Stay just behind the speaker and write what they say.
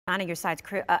On your sides,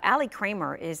 Allie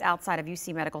Kramer is outside of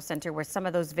UC Medical Center where some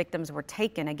of those victims were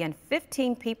taken. Again,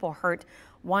 15 people hurt,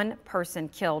 one person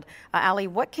killed. Allie,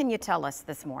 what can you tell us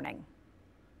this morning?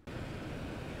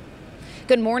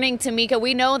 Good morning, Tamika.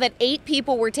 We know that 8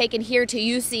 people were taken here to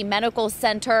UC Medical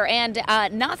Center, and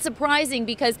not surprising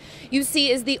because UC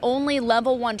is the only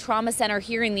level 1 trauma center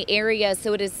here in the area,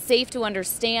 so it is safe to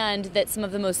understand that some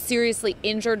of the most seriously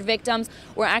injured victims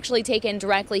were actually taken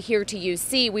directly here to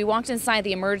UC. We walked inside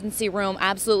the emergency room,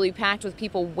 absolutely packed with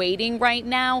people waiting right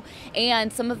now,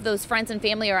 and some of those friends and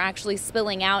family are actually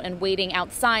spilling out and waiting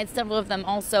outside. Several of them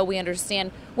also, we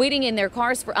understand, waiting in their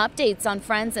cars for updates on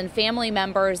friends and family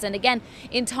members. And again,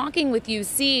 in talking with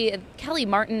UC, Kelly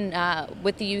Martin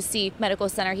with the UC Medical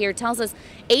Center here tells us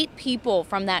 8 people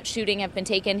from that shooting have been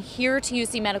taken here to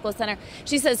UC Medical Center.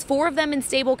 She says 4 of them in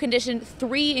stable condition,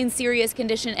 3 in serious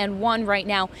condition, and 1 right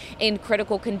now in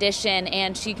critical condition.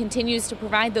 And she continues to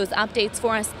provide those updates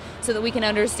for us so that we can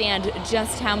understand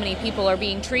just how many people are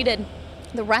being treated.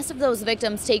 The rest of those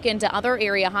victims taken to other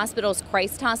area hospitals,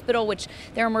 Christ Hospital, which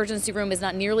their emergency room is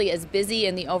not nearly as busy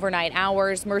in the overnight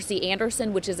hours, Mercy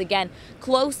Anderson, which is again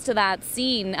close to that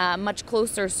scene, much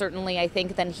closer certainly I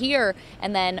think than here,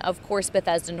 and then of course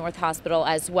Bethesda North Hospital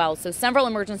as well. So several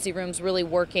emergency rooms really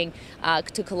working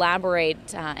to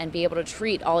collaborate and be able to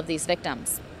treat all of these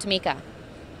victims. Tamika.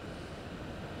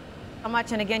 So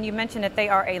much. And again, you mentioned that they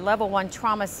are a level 1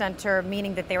 trauma center,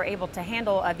 meaning that they are able to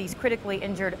handle these critically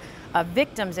injured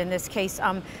victims in this case.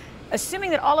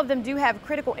 Assuming that all of them do have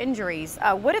critical injuries,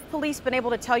 what have police been able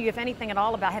to tell you, if anything at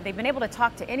all, about? Have they been able to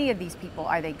talk to any of these people?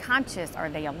 Are they conscious? Are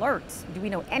they alert? Do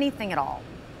we know anything at all?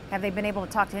 Have they been able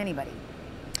to talk to anybody?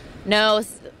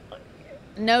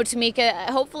 No, Tamika,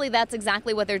 hopefully that's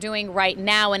exactly what they're doing right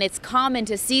now, and it's common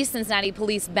to see Cincinnati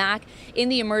police back in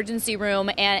the emergency room,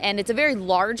 and it's a very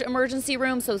large emergency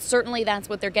room, so certainly that's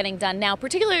what they're getting done now,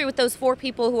 particularly with those 4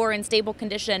 people who are in stable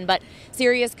condition, but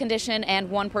serious condition and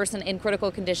 1 person in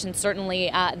critical condition. Certainly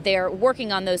they're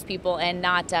working on those people and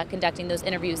not conducting those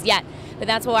interviews yet, but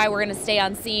that's why we're going to stay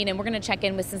on scene, and we're going to check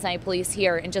in with Cincinnati police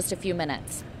here in just a few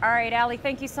minutes. All right, Allie,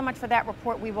 thank you so much for that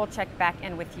report. We will check back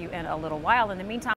in with you in a little while. In the meantime,